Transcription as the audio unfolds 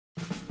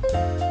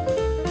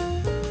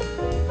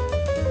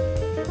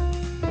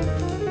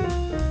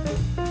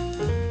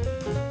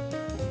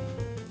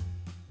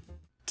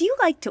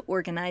like to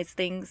organize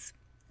things.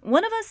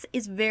 One of us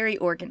is very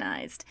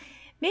organized,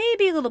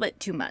 maybe a little bit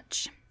too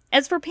much.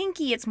 As for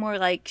Pinky, it's more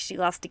like she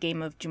lost a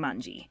game of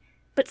Jumanji.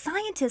 But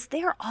scientists,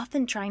 they are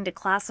often trying to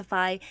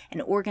classify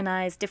and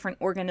organize different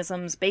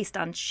organisms based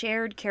on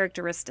shared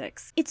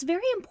characteristics. It's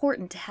very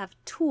important to have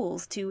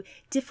tools to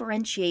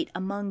differentiate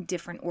among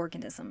different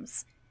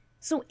organisms.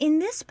 So in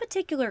this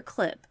particular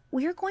clip,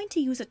 we are going to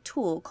use a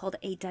tool called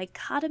a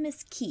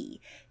dichotomous key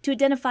to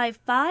identify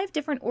 5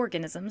 different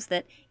organisms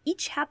that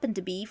each happen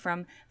to be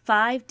from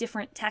 5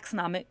 different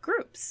taxonomic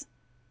groups.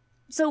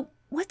 So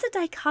what's a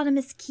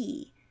dichotomous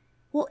key?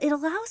 Well, it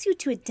allows you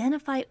to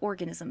identify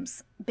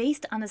organisms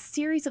based on a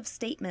series of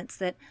statements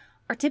that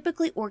are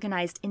typically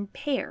organized in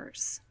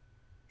pairs.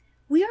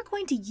 We are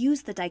going to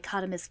use the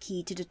dichotomous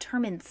key to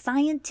determine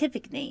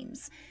scientific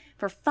names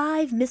for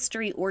 5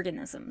 mystery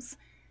organisms.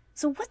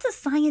 So what's a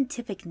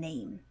scientific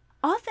name?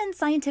 Often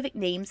scientific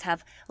names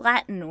have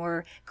Latin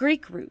or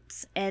Greek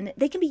roots, and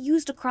they can be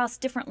used across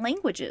different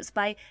languages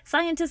by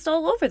scientists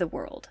all over the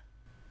world.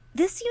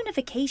 This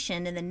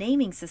unification in the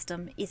naming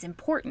system is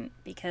important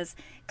because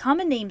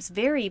common names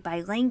vary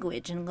by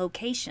language and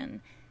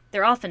location.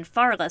 They're often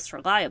far less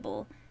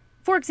reliable.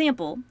 For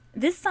example,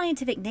 this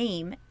scientific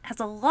name has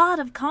a lot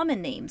of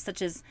common names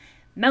such as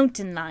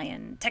mountain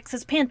lion,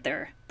 Texas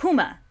panther,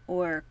 puma,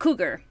 or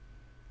cougar.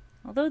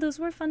 Although those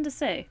were fun to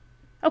say.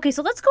 Okay,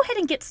 so let's go ahead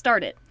and get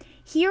started.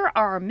 Here are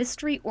our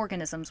mystery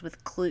organisms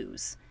with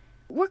clues.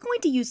 We're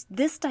going to use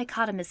this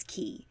dichotomous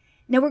key.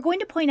 Now we're going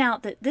to point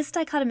out that this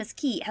dichotomous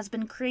key has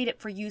been created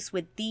for use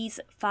with these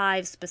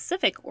 5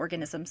 specific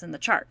organisms in the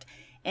chart,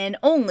 and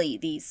only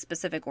these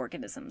specific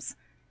organisms.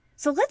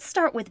 So let's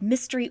start with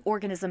mystery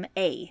organism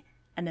A,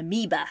 an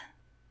amoeba.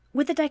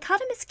 With the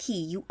dichotomous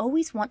key, you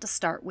always want to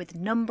start with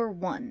number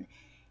 1.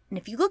 And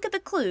if you look at the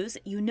clues,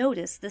 you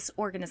notice this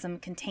organism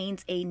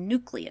contains a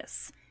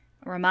nucleus.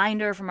 A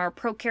reminder from our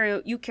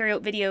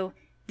prokaryote-eukaryote video,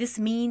 this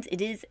means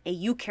it is a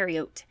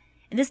eukaryote.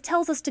 And this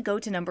tells us to go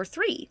to number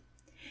 3.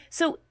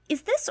 So,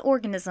 is this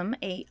organism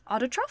a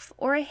autotroph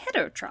or a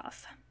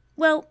heterotroph?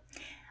 Well,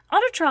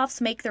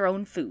 autotrophs make their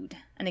own food.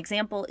 An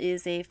example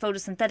is a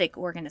photosynthetic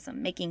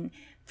organism, making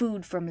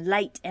food from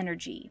light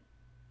energy.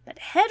 But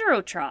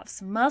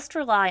heterotrophs must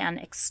rely on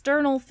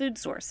external food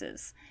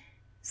sources.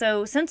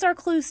 So, since our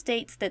clue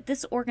states that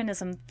this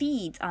organism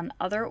feeds on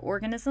other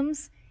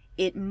organisms,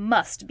 it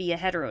must be a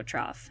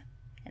heterotroph.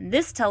 And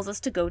this tells us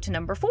to go to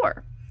number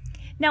 4.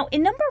 Now,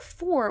 in number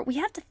 4, we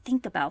have to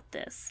think about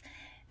this.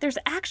 There's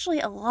actually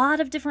a lot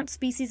of different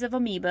species of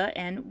amoeba,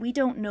 and we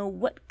don't know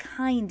what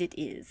kind it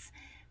is.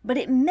 But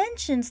it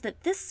mentions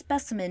that this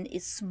specimen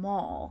is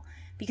small,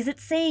 because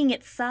it's saying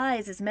its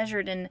size is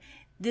measured in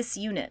this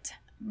unit,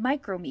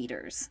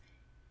 micrometers.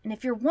 And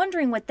if you're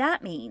wondering what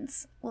that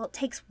means, well, it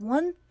takes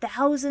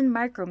 1,000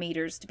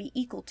 micrometers to be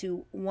equal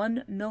to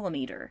 1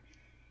 millimeter.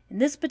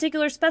 And this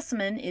particular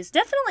specimen is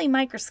definitely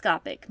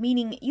microscopic,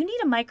 meaning you need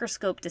a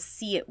microscope to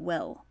see it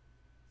well.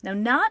 Now,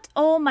 not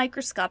all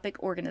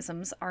microscopic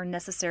organisms are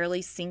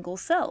necessarily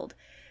single-celled,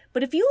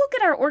 but if you look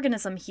at our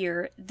organism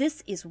here,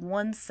 this is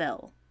one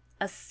cell.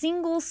 A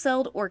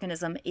single-celled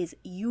organism is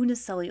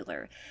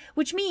unicellular,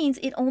 which means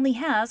it only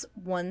has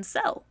one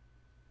cell.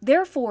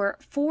 Therefore,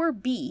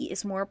 4B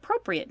is more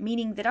appropriate,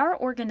 meaning that our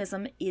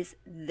organism is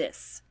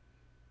this.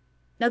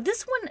 Now,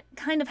 this one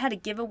kind of had a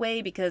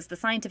giveaway because the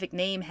scientific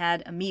name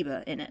had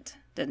amoeba in it,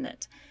 didn't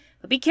it?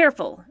 But be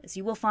careful, as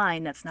you will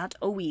find that's not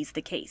always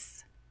the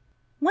case.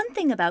 One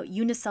thing about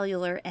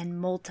unicellular and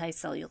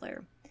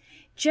multicellular.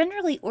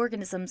 Generally,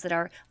 organisms that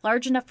are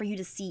large enough for you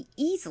to see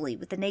easily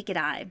with the naked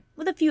eye,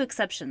 with a few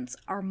exceptions,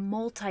 are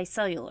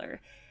multicellular.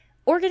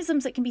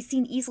 Organisms that can be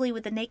seen easily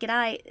with the naked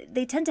eye,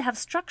 they tend to have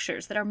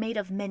structures that are made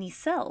of many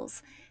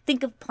cells.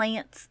 Think of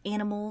plants,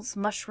 animals,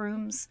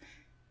 mushrooms.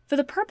 For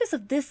the purpose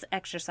of this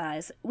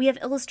exercise, we have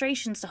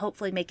illustrations to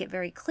hopefully make it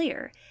very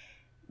clear.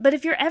 But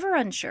if you're ever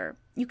unsure,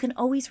 you can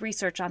always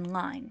research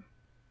online.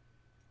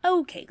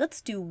 Okay,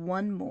 let's do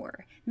one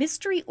more.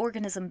 Mystery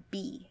organism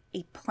B,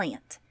 a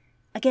plant.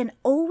 Again,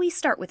 always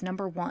start with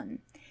number 1.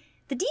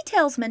 The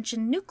details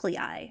mention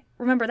nuclei.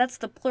 Remember, that's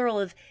the plural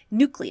of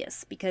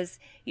nucleus, because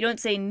you don't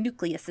say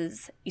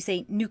nucleuses, you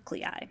say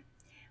nuclei.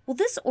 Well,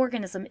 this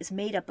organism is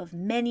made up of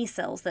many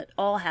cells that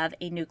all have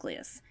a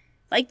nucleus.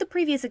 Like the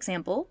previous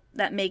example,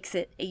 that makes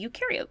it a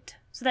eukaryote.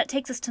 So that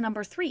takes us to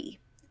number 3.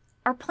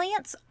 Are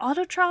plants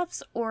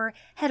autotrophs or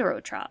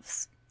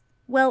heterotrophs?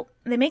 Well,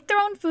 they make their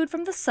own food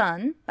from the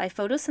sun by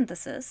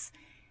photosynthesis.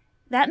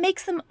 That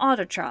makes them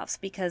autotrophs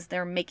because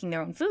they're making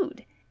their own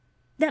food.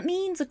 That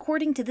means,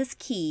 according to this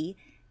key,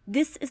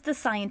 this is the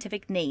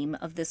scientific name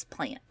of this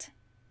plant.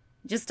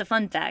 Just a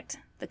fun fact,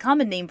 the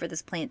common name for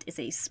this plant is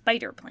a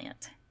spider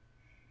plant.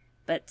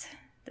 But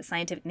the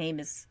scientific name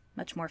is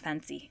much more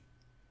fancy.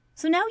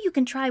 So now you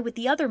can try with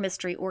the other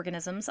mystery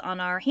organisms on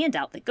our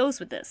handout that goes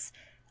with this.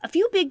 A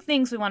few big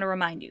things we want to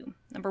remind you.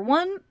 Number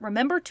 1,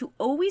 remember to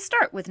always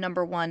start with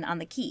number 1 on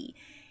the key.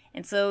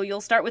 And so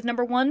you'll start with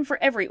number 1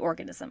 for every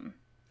organism.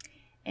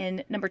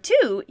 And number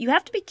 2, you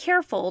have to be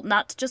careful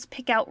not to just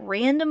pick out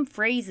random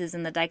phrases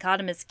in the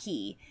dichotomous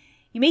key.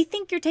 You may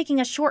think you're taking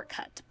a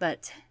shortcut,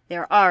 but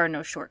there are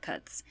no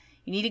shortcuts.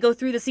 You need to go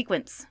through the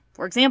sequence.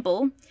 For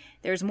example,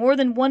 there's more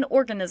than one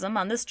organism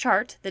on this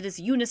chart that is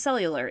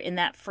unicellular in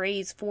that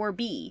phrase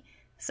 4b.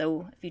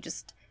 So if you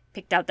just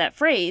picked out that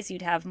phrase,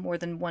 you'd have more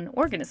than one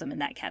organism in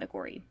that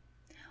category.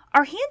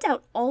 Our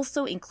handout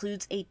also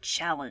includes a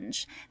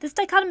challenge. This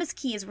dichotomous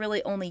key is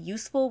really only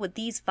useful with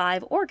these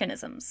 5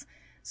 organisms.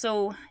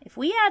 So if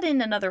we add in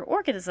another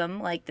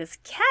organism, like this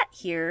cat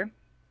here,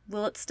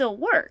 will it still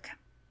work?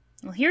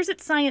 Well, here's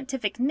its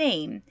scientific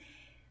name.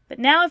 But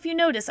now if you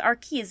notice, our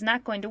key is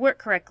not going to work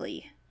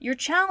correctly. Your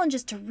challenge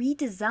is to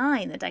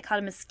redesign the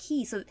dichotomous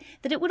key so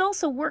that it would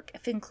also work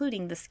if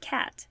including this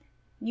cat.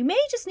 You may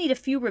just need a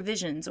few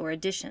revisions or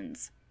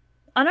additions.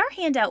 On our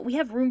handout, we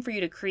have room for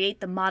you to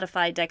create the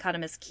modified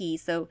dichotomous key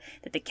so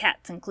that the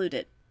cat's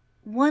included.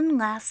 One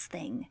last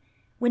thing.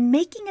 When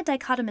making a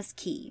dichotomous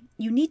key,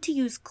 you need to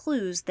use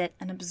clues that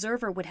an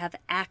observer would have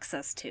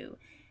access to.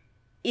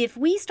 If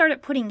we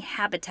started putting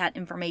habitat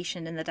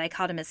information in the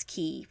dichotomous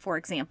key, for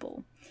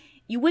example,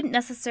 you wouldn't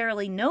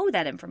necessarily know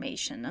that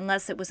information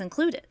unless it was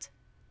included.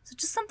 So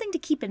just something to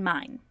keep in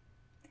mind.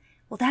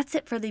 Well, that's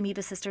it for the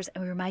Amoeba Sisters,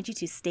 and we remind you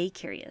to stay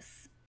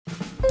curious.